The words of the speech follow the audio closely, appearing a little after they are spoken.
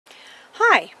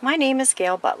Hi, my name is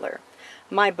Gail Butler.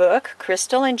 My book,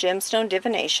 Crystal and Gemstone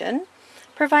Divination,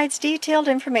 provides detailed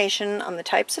information on the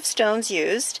types of stones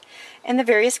used and the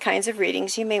various kinds of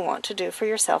readings you may want to do for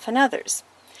yourself and others.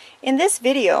 In this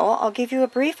video, I'll give you a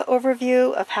brief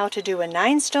overview of how to do a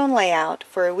 9-stone layout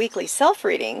for a weekly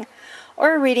self-reading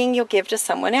or a reading you'll give to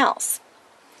someone else.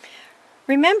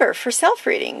 Remember, for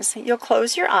self-readings, you'll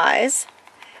close your eyes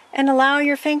and allow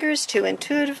your fingers to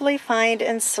intuitively find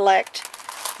and select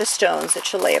the stones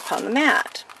that you'll lay upon the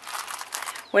mat.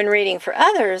 When reading for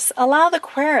others, allow the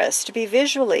querist to be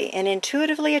visually and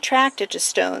intuitively attracted to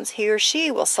stones he or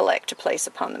she will select to place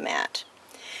upon the mat.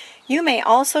 You may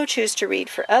also choose to read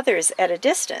for others at a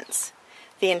distance.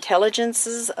 The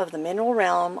intelligences of the mineral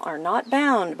realm are not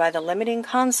bound by the limiting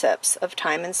concepts of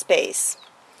time and space.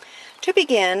 To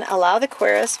begin, allow the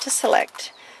querist to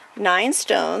select 9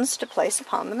 stones to place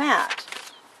upon the mat.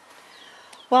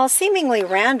 While seemingly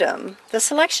random, the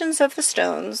selections of the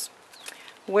stones,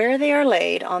 where they are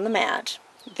laid on the mat,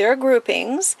 their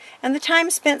groupings, and the time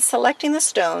spent selecting the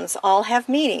stones all have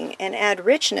meaning and add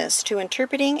richness to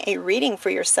interpreting a reading for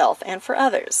yourself and for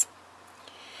others.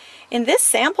 In this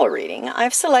sample reading,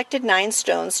 I've selected 9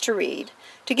 stones to read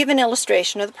to give an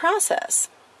illustration of the process.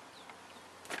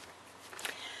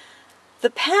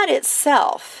 The pad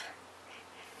itself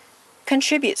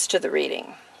contributes to the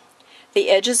reading. The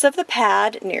edges of the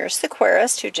pad nearest the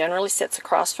querist, who generally sits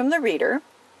across from the reader,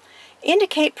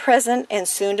 indicate present and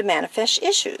soon to manifest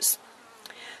issues.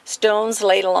 Stones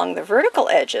laid along the vertical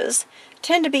edges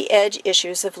tend to be edge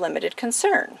issues of limited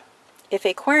concern. If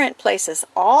a querent places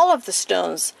all of the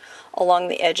stones along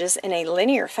the edges in a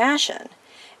linear fashion,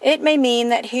 it may mean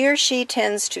that he or she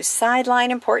tends to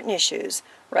sideline important issues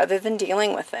rather than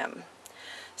dealing with them.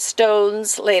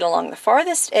 Stones laid along the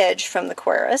farthest edge from the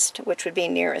querist, which would be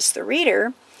nearest the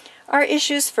reader, are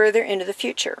issues further into the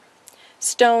future.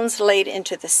 Stones laid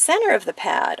into the center of the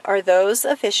pad are those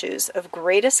of issues of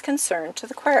greatest concern to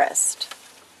the querist.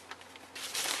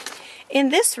 In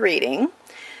this reading,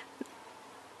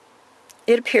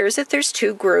 it appears that there's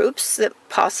 2 groups that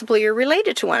possibly are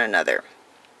related to one another.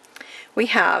 We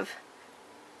have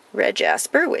red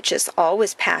jasper, which is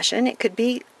always passion. It could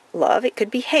be love, it could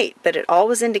be hate, but it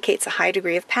always indicates a high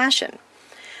degree of passion.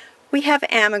 We have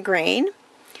amagraine.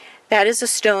 That is a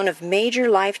stone of major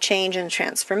life change and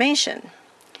transformation.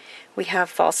 We have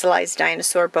fossilized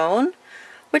dinosaur bone,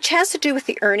 which has to do with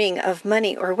the earning of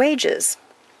money or wages,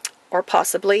 or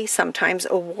possibly sometimes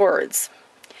awards.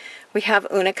 We have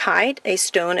unakite, a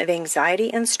stone of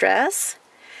anxiety and stress.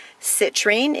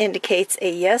 Citrine indicates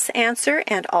a yes answer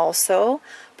and also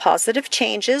positive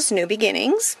changes, new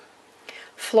beginnings.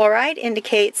 Fluorite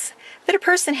indicates that a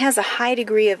person has a high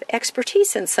degree of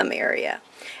expertise in some area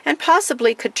and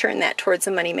possibly could turn that towards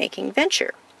a money-making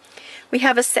venture. We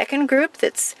have a second group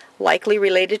that's likely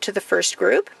related to the first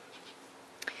group.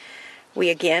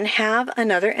 We again have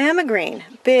another amagraine,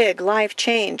 big life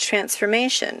change,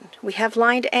 transformation. We have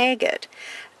lined agate.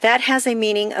 That has a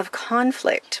meaning of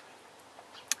conflict.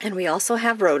 And we also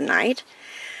have rhodonite,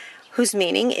 whose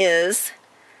meaning is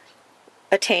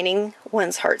attaining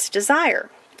one's heart's desire.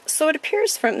 So it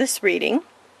appears from this reading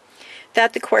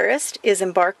that the querist is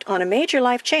embarked on a major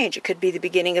life change. It could be the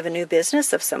beginning of a new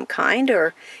business of some kind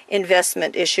or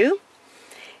investment issue.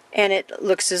 And it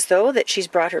looks as though that she's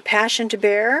brought her passion to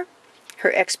bear,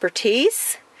 her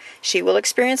expertise. She will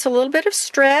experience a little bit of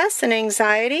stress and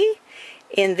anxiety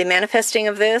in the manifesting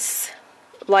of this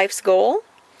life's goal,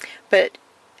 but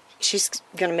she's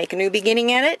going to make a new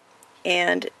beginning at it,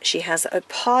 and she has a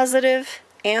positive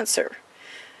answer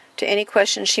to any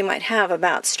questions she might have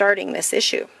about starting this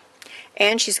issue.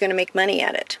 And she's going to make money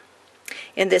at it.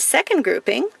 In this second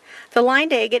grouping, the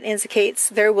lined agate indicates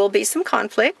there will be some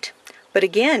conflict, but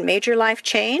again, major life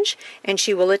change, and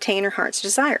she will attain her heart's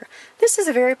desire. This is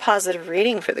a very positive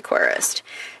reading for the querist,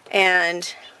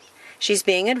 and she's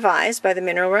being advised by the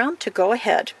mineral realm to go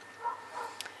ahead.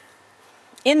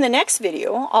 In the next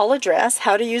video, I'll address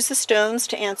how to use the stones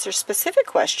to answer specific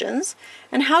questions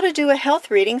and how to do a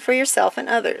health reading for yourself and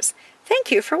others.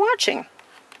 Thank you for watching.